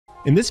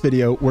In this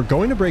video, we're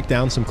going to break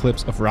down some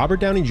clips of Robert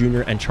Downey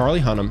Jr. and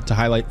Charlie Hunnam to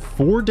highlight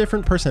 4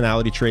 different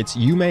personality traits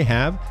you may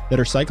have that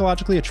are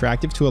psychologically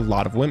attractive to a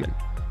lot of women.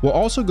 We'll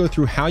also go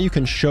through how you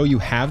can show you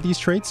have these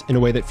traits in a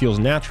way that feels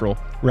natural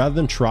rather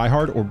than try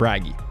hard or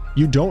braggy.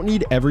 You don't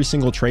need every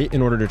single trait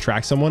in order to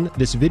attract someone.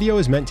 This video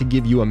is meant to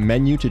give you a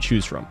menu to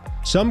choose from.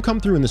 Some come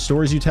through in the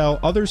stories you tell,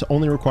 others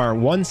only require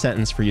one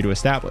sentence for you to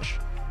establish.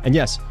 And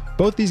yes,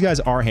 both these guys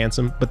are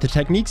handsome, but the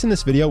techniques in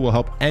this video will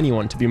help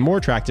anyone to be more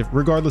attractive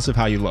regardless of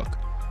how you look.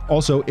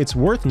 Also, it's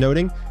worth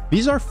noting,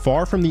 these are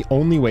far from the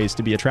only ways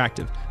to be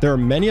attractive. There are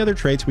many other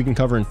traits we can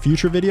cover in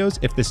future videos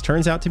if this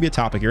turns out to be a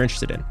topic you're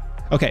interested in.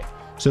 Okay,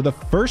 so the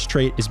first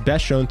trait is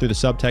best shown through the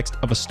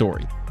subtext of a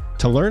story.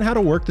 To learn how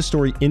to work the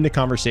story into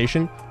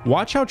conversation,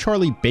 watch how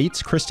Charlie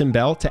baits Kristen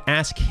Bell to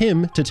ask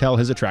him to tell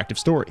his attractive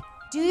story.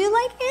 Do you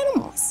like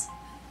animals?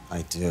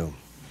 I do.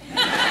 Do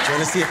you want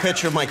to see a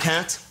picture of my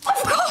cat?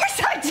 Of course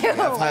I do.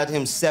 I've had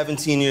him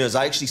 17 years.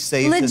 I actually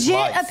saved his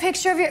life. Legit, a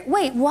picture of your...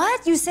 Wait,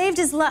 what? You saved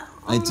his life?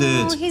 I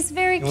did. Oh, he's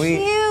very cute.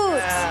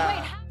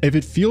 If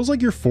it feels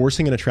like you're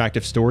forcing an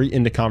attractive story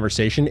into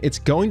conversation, it's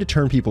going to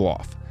turn people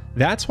off.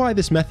 That's why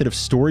this method of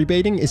story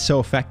baiting is so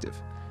effective.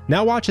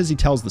 Now watch as he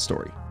tells the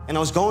story. And I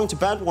was going to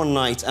bed one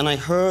night and I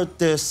heard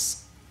this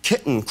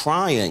kitten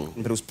crying,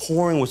 but it was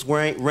pouring with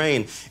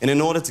rain. And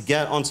in order to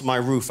get onto my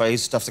roof, I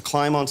used to have to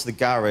climb onto the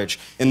garage,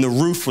 and the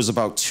roof was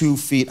about 2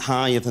 feet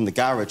higher than the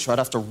garage, so I'd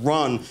have to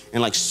run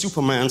and like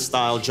Superman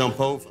style jump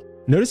over.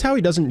 Notice how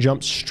he doesn't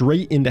jump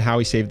straight into how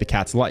he saved the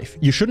cat's life.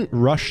 You shouldn't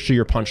rush to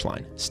your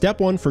punchline. Step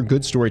 1 for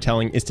good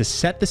storytelling is to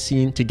set the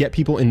scene to get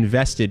people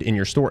invested in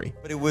your story.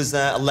 But it was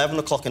 11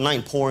 o'clock at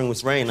night, pouring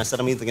with rain. I said,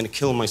 I'm either going to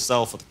kill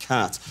myself or the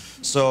cat.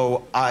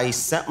 So I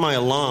set my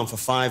alarm for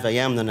 5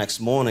 a.m. the next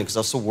morning because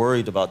I was so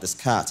worried about this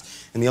cat.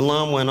 And the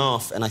alarm went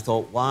off, and I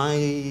thought, why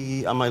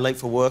am I late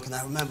for work? And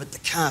I remembered the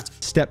cat.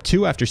 Step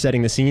 2 after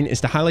setting the scene is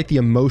to highlight the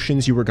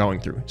emotions you were going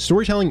through.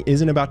 Storytelling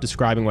isn't about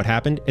describing what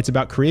happened, it's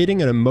about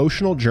creating an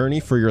emotional journey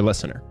for your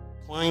listener.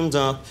 Climbed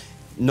up,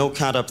 no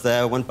cat up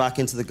there, went back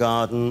into the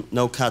garden,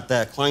 no cat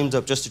there, climbed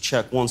up just to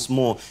check once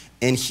more,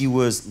 and he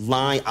was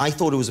lying. I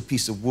thought it was a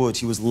piece of wood.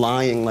 He was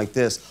lying like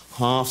this,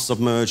 half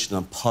submerged in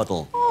a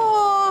puddle.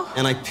 Aww.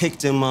 And I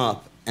picked him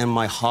up, and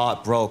my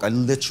heart broke. I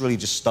literally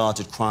just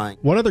started crying.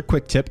 One other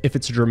quick tip, if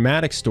it's a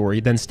dramatic story,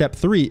 then step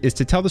 3 is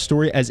to tell the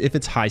story as if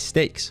it's high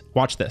stakes.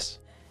 Watch this.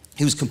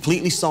 He was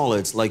completely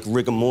solid, like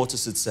rigor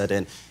mortis had set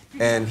in,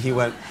 and he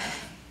went...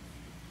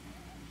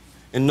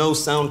 and no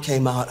sound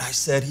came out. I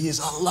said, he is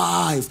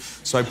alive.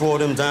 So I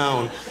brought him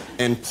down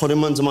and put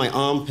him under my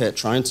armpit,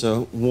 trying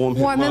to warm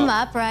him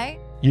up. Right?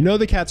 You know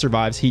the cat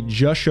survives, he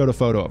just showed a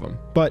photo of him,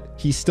 but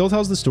he still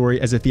tells the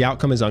story as if the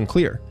outcome is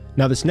unclear.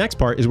 Now this next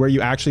part is where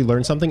you actually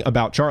learn something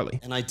about Charlie.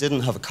 And I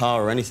didn't have a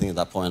car or anything at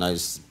that point. I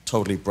was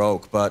totally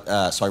broke,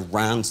 but so I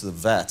ran to the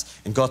vet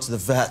and got to the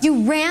vet.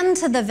 You ran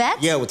to the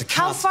vet? Yeah, with the cat.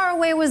 How far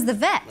away was the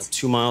vet? Like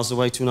 2 miles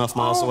away, 2.5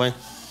 miles away.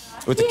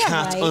 With the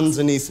cat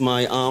underneath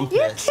my armpit.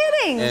 You're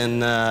kidding!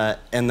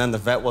 And then the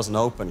vet wasn't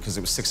open because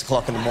it was 6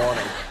 o'clock in the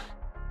morning.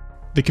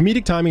 The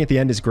comedic timing at the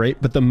end is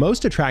great, but the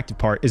most attractive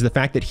part is the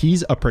fact that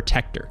he's a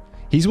protector.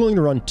 He's willing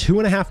to run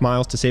 2.5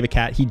 miles to save a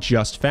cat he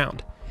just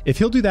found. If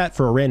he'll do that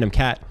for a random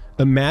cat,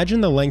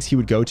 imagine the lengths he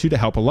would go to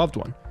help a loved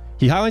one.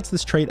 He highlights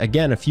this trait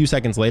again a few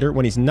seconds later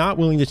when he's not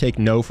willing to take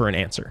no for an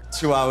answer.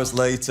 2 hours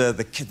later,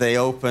 they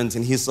opened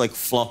and he's like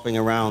flopping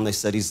around. They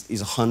said he's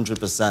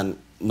 100%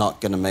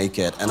 not gonna make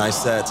it. And I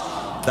said,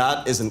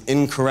 that is an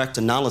incorrect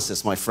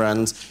analysis, my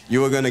friend.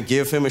 You are gonna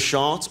give him a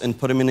shot and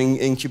put him in an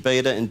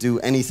incubator and do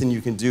anything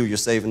you can do. You're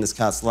saving this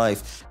cat's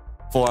life.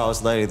 4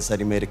 hours later, they said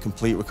he made a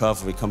complete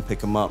recovery. Come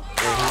pick him up.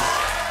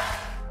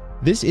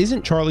 This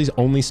isn't Charlie's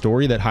only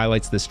story that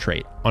highlights this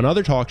trait. On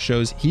other talk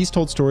shows, he's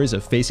told stories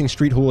of facing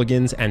street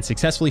hooligans and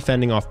successfully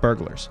fending off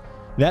burglars.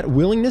 That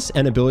willingness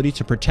and ability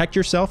to protect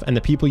yourself and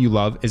the people you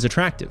love is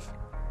attractive.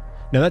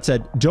 Now that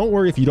said, don't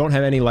worry if you don't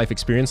have any life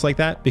experience like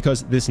that,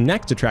 because this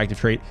next attractive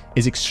trait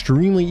is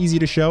extremely easy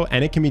to show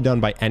and it can be done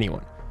by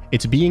anyone.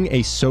 It's being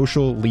a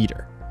social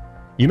leader.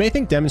 You may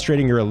think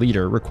demonstrating you're a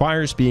leader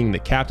requires being the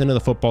captain of the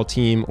football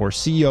team or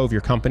CEO of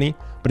your company,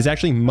 but it's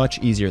actually much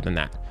easier than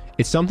that.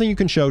 It's something you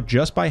can show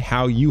just by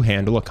how you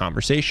handle a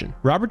conversation.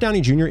 Robert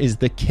Downey Jr. is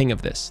the king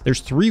of this.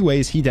 There's 3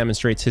 ways he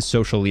demonstrates his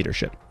social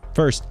leadership.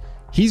 First,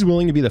 he's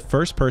willing to be the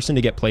first person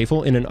to get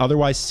playful in an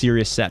otherwise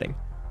serious setting.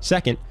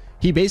 Second,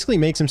 he basically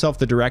makes himself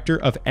the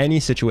director of any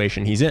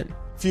situation he's in.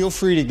 Feel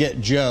free to get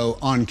Joe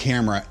on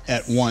camera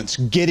at once.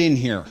 Get in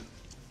here.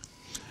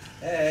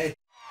 Hey.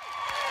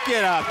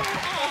 Get up.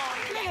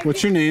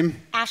 What's your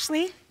name?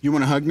 Ashley. You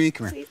want to hug me?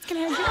 Come here. Please, can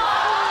I hug you?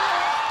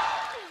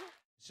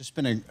 It's just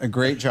been a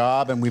great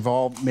job, and we've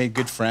all made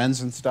good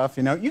friends and stuff,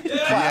 you know? You can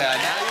clap.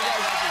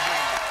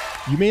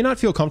 You may not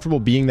feel comfortable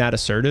being that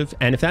assertive,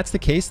 and if that's the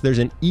case, there's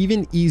an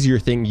even easier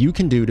thing you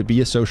can do to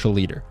be a social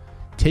leader.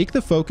 Take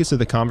the focus of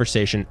the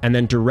conversation and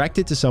then direct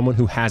it to someone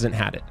who hasn't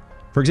had it.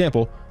 For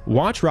example,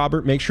 watch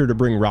Robert make sure to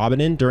bring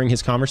Robin in during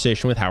his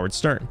conversation with Howard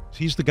Stern.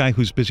 He's the guy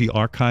who's busy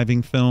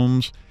archiving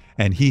films,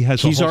 And he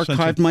has He's a whole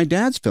archived my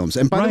dad's films.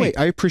 And by the way,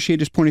 I appreciate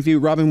his point of view.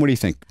 Robin, what do you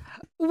think?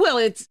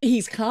 Well,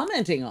 he's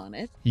commenting on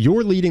it.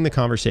 You're leading the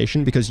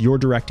conversation because you're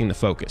directing the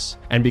focus.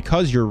 And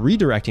because you're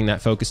redirecting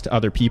that focus to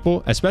other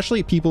people,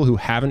 especially people who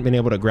haven't been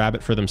able to grab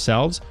it for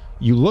themselves,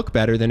 you look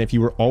better than if you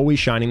were always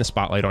shining the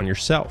spotlight on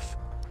yourself.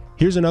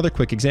 Here's another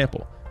quick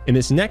example. In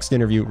this next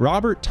interview,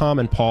 Robert, Tom,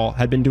 and Paul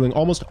had been doing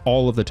almost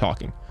all of the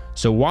talking.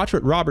 So watch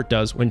what Robert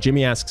does when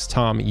Jimmy asks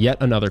Tom yet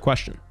another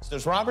question.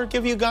 Does Robert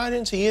give you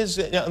guidance? He is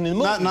in the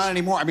movies. Not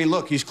anymore. I mean,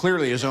 look, he's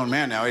clearly his own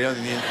man now. He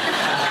doesn't need...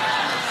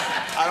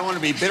 I don't want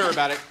to be bitter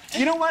about it.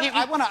 You know what?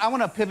 I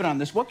want to pivot on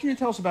this. What can you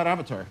tell us about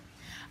Avatar?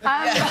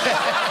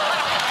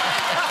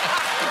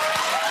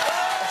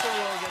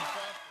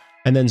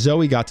 And then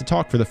Zoe got to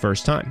talk for the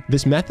first time.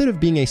 This method of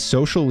being a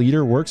social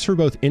leader works for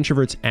both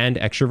introverts and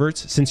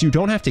extroverts, since you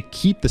don't have to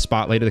keep the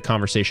spotlight of the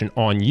conversation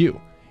on you.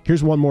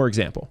 Here's one more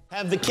example.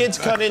 Have the kids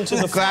cut into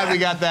the Glad we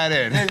got that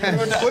in.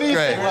 What do you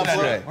think,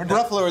 Ruffalo?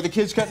 Ruffalo, are the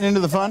kids cutting into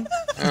the fun?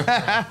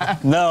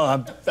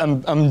 No,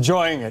 I'm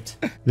enjoying it.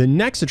 The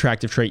next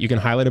attractive trait you can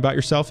highlight about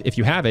yourself, if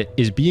you have it,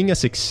 is being a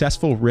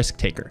successful risk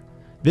taker.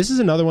 This is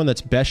another one that's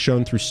best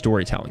shown through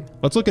storytelling.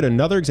 Let's look at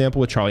another example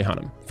with Charlie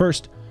Hunnam.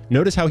 First,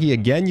 notice how he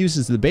again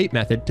uses the bait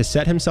method to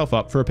set himself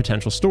up for a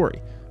potential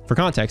story. For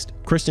context,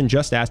 Kristen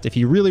just asked if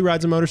he really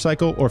rides a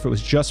motorcycle or if it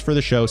was just for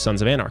the show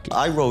Sons of Anarchy.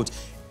 I rode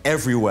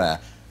everywhere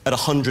at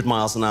 100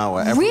 miles an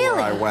hour everywhere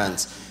I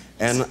went.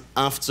 And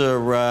after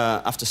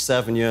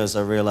 7 years,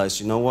 I realized,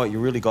 you know what, you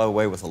really got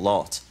away with a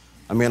lot.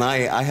 I mean,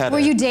 I had... Were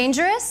you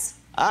dangerous?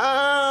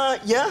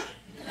 Yeah,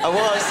 I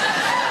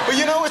was. But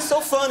you know, it's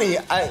so funny.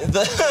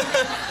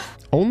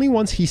 Only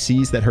once he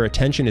sees that her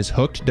attention is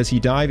hooked does he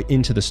dive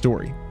into the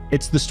story.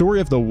 It's the story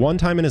of the one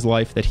time in his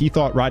life that he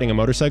thought riding a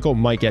motorcycle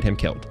might get him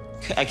killed.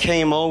 I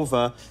came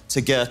over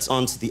to get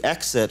onto the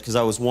exit because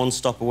I was one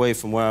stop away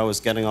from where I was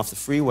getting off the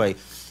freeway.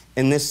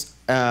 And this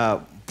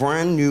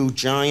brand new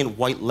giant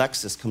white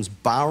Lexus comes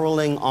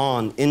barreling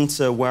on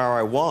into where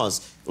I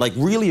was, like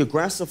really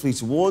aggressively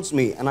towards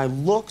me. And I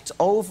looked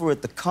over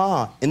at the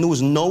car and there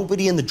was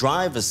nobody in the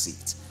driver's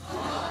seat.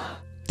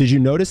 Did you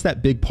notice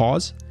that big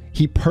pause?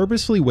 He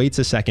purposefully waits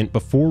a second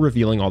before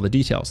revealing all the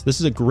details.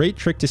 This is a great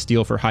trick to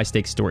steal for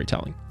high-stakes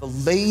storytelling. The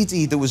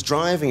lady that was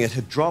driving it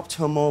had dropped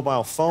her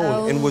mobile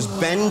phone and was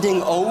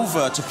bending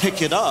over to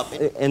pick it up.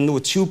 And there were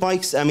two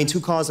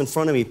cars in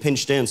front of me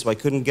pinched in, so I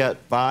couldn't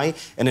get by,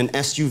 and an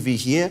SUV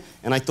here.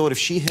 And I thought if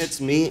she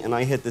hits me and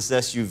I hit this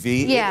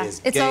SUV,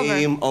 it's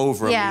game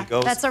over, yeah,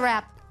 amigos. That's a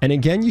wrap. And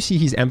again, you see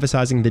he's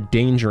emphasizing the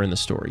danger in the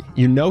story.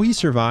 You know he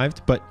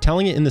survived, but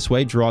telling it in this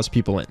way draws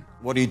people in.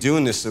 What do you do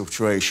in this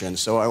situation?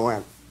 So I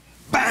went,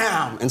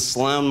 bam, and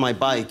slammed my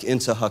bike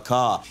into her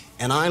car.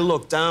 And I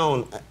looked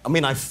down, I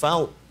mean, I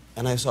felt,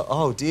 and I thought,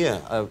 oh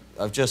dear,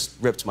 I've just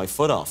ripped my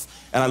foot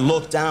off. And I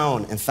looked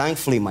down, and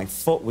thankfully my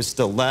foot was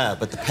still there,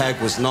 but the peg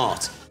was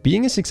not.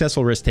 Being a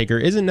successful risk taker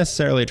isn't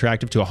necessarily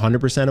attractive to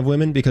 100% of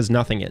women because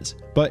nothing is,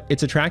 but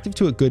it's attractive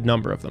to a good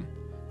number of them.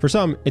 For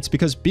some, it's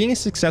because being a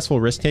successful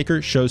risk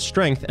taker shows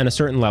strength and a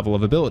certain level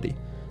of ability.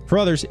 For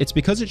others, it's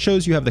because it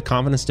shows you have the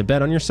confidence to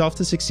bet on yourself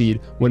to succeed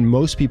when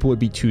most people would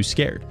be too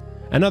scared.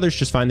 And others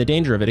just find the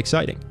danger of it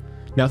exciting.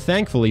 Now,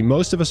 thankfully,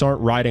 most of us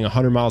aren't riding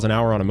 100 miles an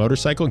hour on a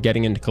motorcycle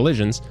getting into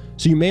collisions,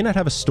 so you may not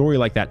have a story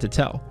like that to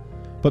tell.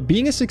 But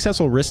being a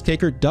successful risk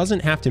taker doesn't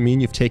have to mean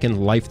you've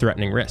taken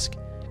life-threatening risk.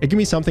 It can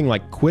be something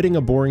like quitting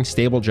a boring,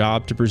 stable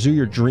job to pursue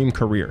your dream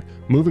career,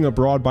 moving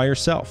abroad by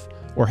yourself,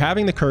 or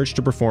having the courage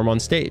to perform on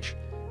stage.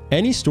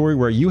 Any story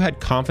where you had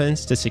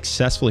confidence to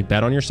successfully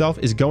bet on yourself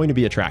is going to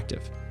be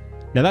attractive.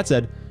 Now that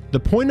said, the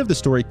point of the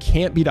story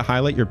can't be to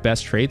highlight your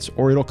best traits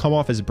or it'll come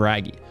off as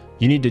braggy.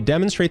 You need to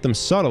demonstrate them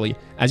subtly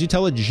as you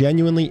tell a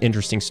genuinely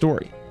interesting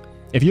story.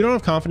 If you don't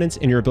have confidence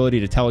in your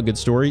ability to tell a good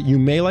story, you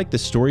may like the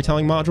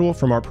storytelling module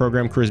from our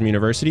program Charisma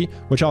University,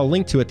 which I'll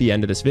link to at the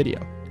end of this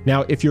video.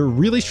 Now, if you're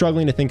really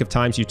struggling to think of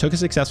times you took a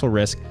successful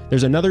risk,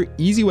 there's another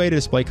easy way to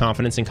display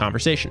confidence in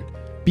conversation.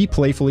 Be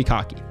playfully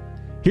cocky.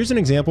 Here's an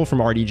example from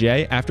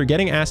RDJ after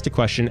getting asked a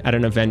question at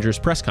an Avengers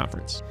press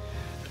conference.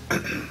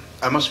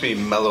 I must be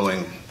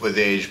mellowing with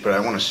age, but I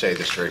want to say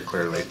this very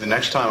clearly. The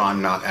next time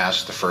I'm not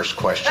asked the first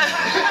question,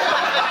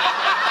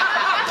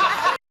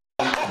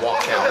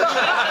 walk out.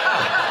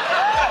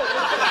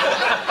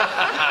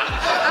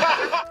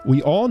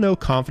 We all know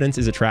confidence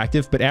is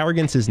attractive, but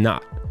arrogance is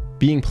not.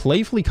 Being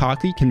playfully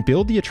cocky can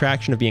build the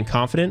attraction of being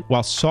confident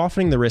while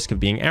softening the risk of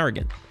being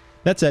arrogant.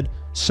 That said,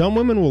 some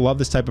women will love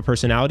this type of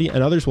personality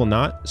and others will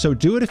not, so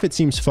do it if it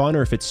seems fun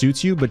or if it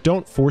suits you, but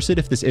don't force it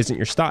if this isn't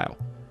your style.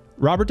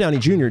 Robert Downey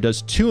Jr.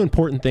 does two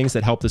important things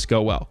that help this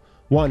go well.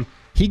 One,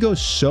 he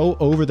goes so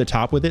over the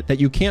top with it that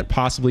you can't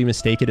possibly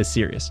mistake it as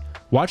serious.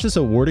 Watch this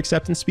award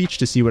acceptance speech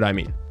to see what I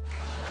mean.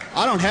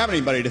 I don't have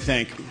anybody to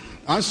thank.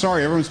 I'm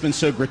sorry, everyone's been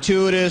so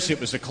gratuitous. It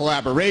was a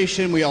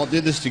collaboration. We all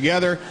did this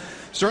together.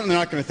 Certainly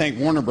not going to thank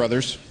Warner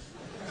Brothers,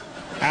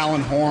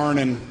 Alan Horn,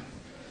 and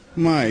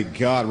my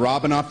God,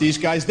 Robinoff, these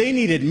guys. They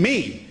needed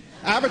me.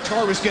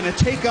 Avatar was going to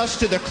take us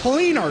to the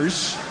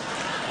cleaners.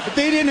 If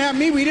they didn't have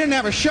me, we didn't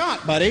have a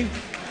shot, buddy.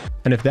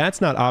 And if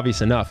that's not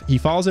obvious enough, he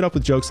follows it up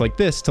with jokes like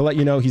this to let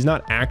you know he's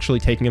not actually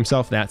taking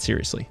himself that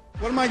seriously.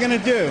 What am I going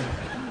to do?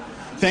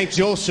 Thank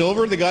Joe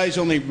Silver, the guy who's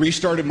only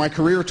restarted my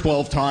career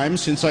 12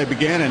 times since I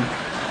began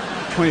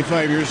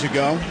 25 years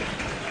ago.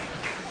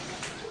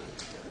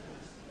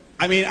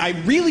 I mean,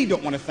 I really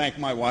don't want to thank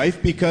my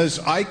wife because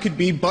I could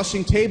be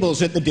bussing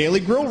tables at the Daily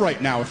Grill right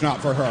now if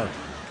not for her.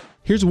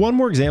 Here's one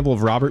more example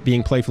of Robert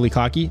being playfully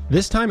cocky,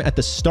 this time at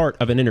the start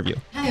of an interview.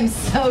 I am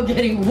so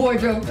getting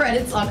wardrobe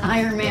credits on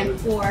Iron Man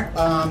 4.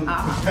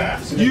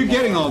 You're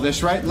getting all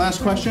this, right?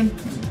 Last question?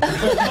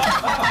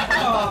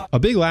 A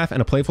big laugh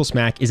and a playful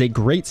smack is a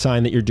great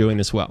sign that you're doing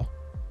this well.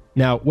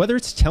 Now, whether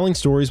it's telling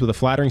stories with a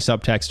flattering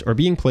subtext or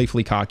being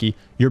playfully cocky,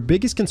 your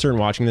biggest concern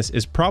watching this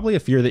is probably a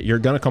fear that you're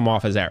going to come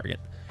off as arrogant.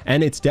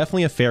 And it's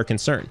definitely a fair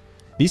concern.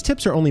 These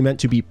tips are only meant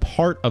to be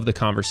part of the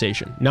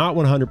conversation, not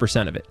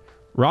 100% of it.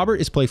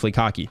 Robert is playfully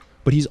cocky,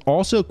 but he's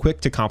also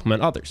quick to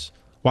compliment others.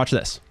 Watch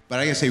this. But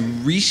I gotta say,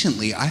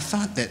 recently, I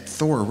thought that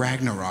Thor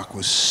Ragnarok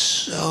was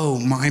so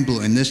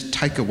mind-blowing. This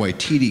Taika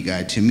Waititi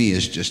guy, to me,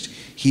 is just,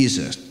 he's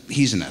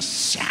an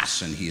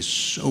assassin. He is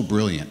so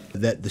brilliant.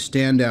 That the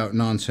standout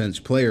nonsense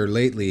player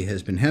lately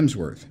has been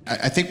Hemsworth.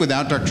 I think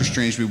without Doctor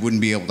Strange, we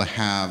wouldn't be able to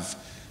have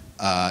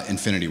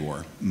Infinity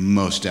War,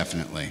 most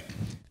definitely.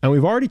 And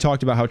we've already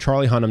talked about how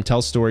Charlie Hunnam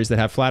tells stories that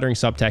have flattering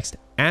subtext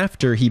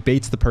after he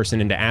baits the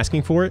person into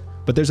asking for it,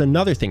 but there's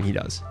another thing he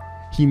does.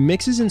 He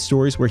mixes in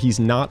stories where he's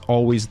not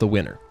always the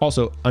winner.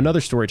 Also,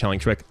 another storytelling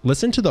trick,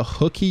 listen to the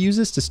hook he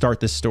uses to start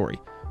this story.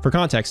 For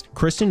context,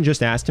 Kristen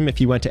just asked him if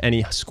he went to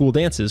any school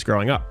dances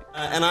growing up.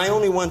 And I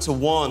only went to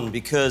one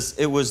because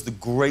it was the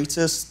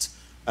greatest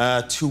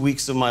 2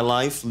 weeks of my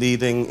life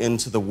leading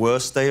into the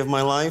worst day of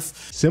my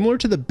life. Similar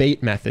to the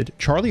bait method,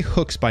 Charlie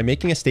hooks by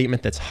making a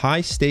statement that's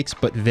high stakes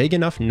but vague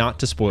enough not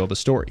to spoil the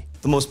story.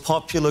 The most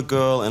popular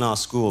girl in our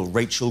school,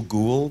 Rachel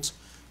Gould,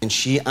 and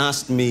she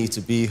asked me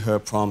to be her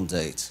prom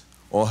date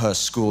or her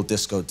school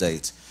disco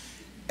date,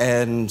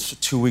 and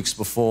 2 weeks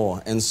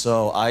before. And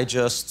so I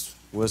just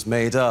was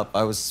made up.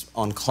 I was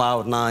on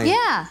cloud nine.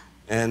 Yeah.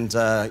 And,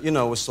 you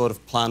know, we're sort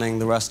of planning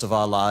the rest of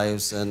our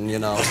lives and, you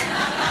know.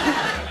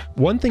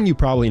 One thing you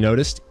probably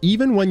noticed,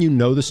 even when you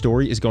know the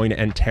story is going to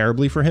end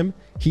terribly for him,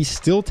 he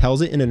still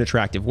tells it in an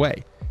attractive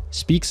way.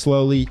 Speak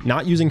slowly,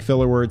 not using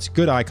filler words,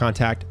 good eye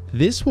contact.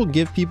 This will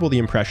give people the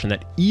impression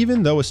that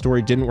even though a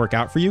story didn't work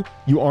out for you,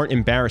 you aren't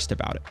embarrassed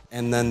about it.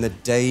 And then the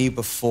day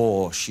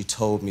before, she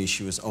told me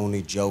she was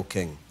only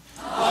joking.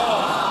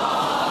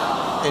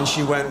 And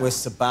she went with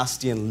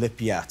Sebastian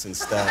Lippiat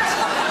instead.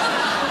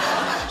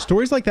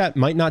 Stories like that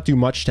might not do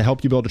much to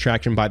help you build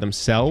attraction by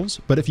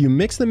themselves, but if you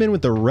mix them in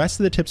with the rest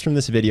of the tips from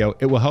this video,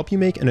 it will help you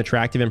make an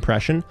attractive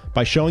impression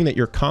by showing that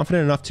you're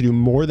confident enough to do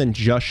more than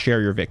just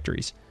share your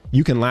victories.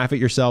 You can laugh at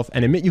yourself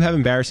and admit you have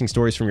embarrassing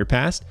stories from your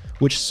past,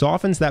 which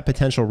softens that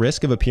potential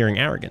risk of appearing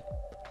arrogant.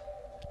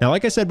 Now,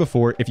 like I said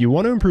before, if you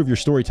want to improve your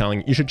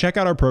storytelling, you should check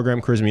out our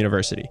program, Charisma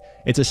University.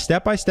 It's a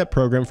step-by-step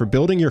program for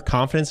building your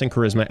confidence and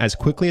charisma as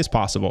quickly as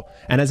possible,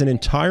 and has an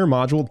entire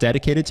module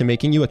dedicated to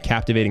making you a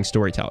captivating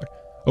storyteller.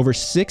 Over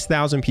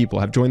 6,000 people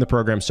have joined the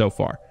program so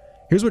far.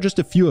 Here's what just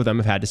a few of them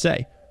have had to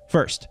say.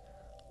 First,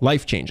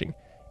 life-changing.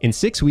 In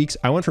 6 weeks,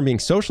 I went from being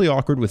socially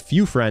awkward with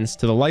few friends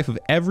to the life of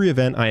every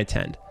event I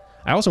attend.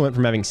 I also went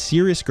from having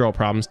serious girl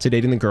problems to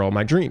dating the girl of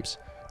my dreams.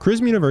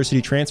 Charisma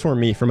University transformed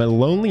me from a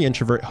lonely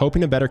introvert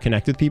hoping to better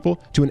connect with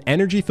people to an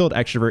energy-filled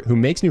extrovert who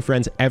makes new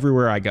friends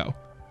everywhere I go.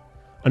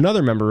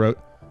 Another member wrote,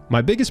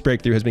 "My biggest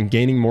breakthrough has been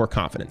gaining more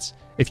confidence.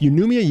 If you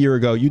knew me a year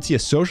ago, you'd see a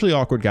socially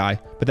awkward guy,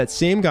 but that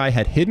same guy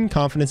had hidden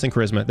confidence and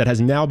charisma that has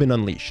now been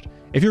unleashed.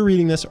 If you're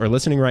reading this or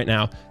listening right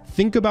now,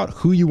 think about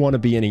who you want to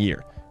be in a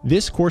year.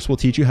 This course will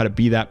teach you how to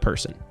be that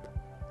person."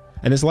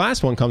 And this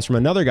last one comes from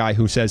another guy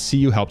who says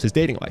CU helped his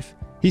dating life.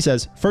 He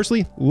says,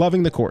 "Firstly,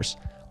 loving the course.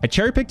 I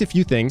cherry-picked a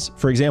few things,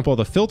 for example,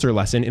 the filter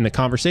lesson in the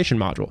conversation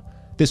module.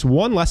 This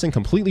one lesson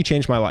completely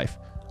changed my life.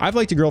 I've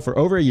liked a girl for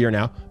over a year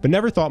now, but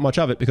never thought much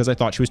of it because I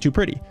thought she was too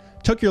pretty.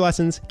 Took your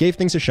lessons, gave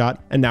things a shot,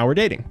 and now we're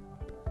dating."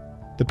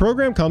 The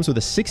program comes with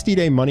a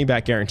 60-day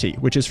money-back guarantee,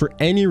 which is for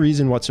any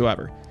reason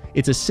whatsoever.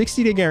 It's a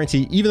 60-day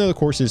guarantee even though the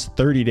course is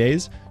 30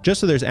 days,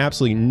 just so there's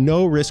absolutely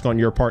no risk on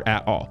your part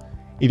at all.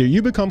 Either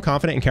you become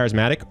confident and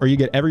charismatic, or you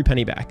get every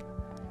penny back.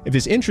 If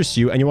this interests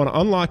you and you want to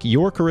unlock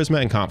your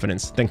charisma and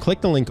confidence, then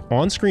click the link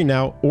on screen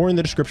now or in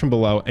the description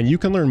below and you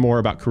can learn more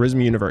about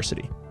Charisma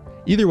University.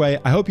 Either way,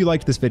 I hope you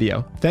liked this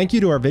video. Thank you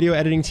to our video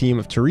editing team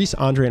of Therese,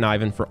 Andre, and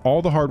Ivan for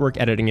all the hard work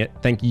editing it.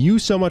 Thank you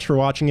so much for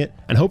watching it,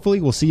 and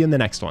hopefully we'll see you in the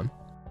next one.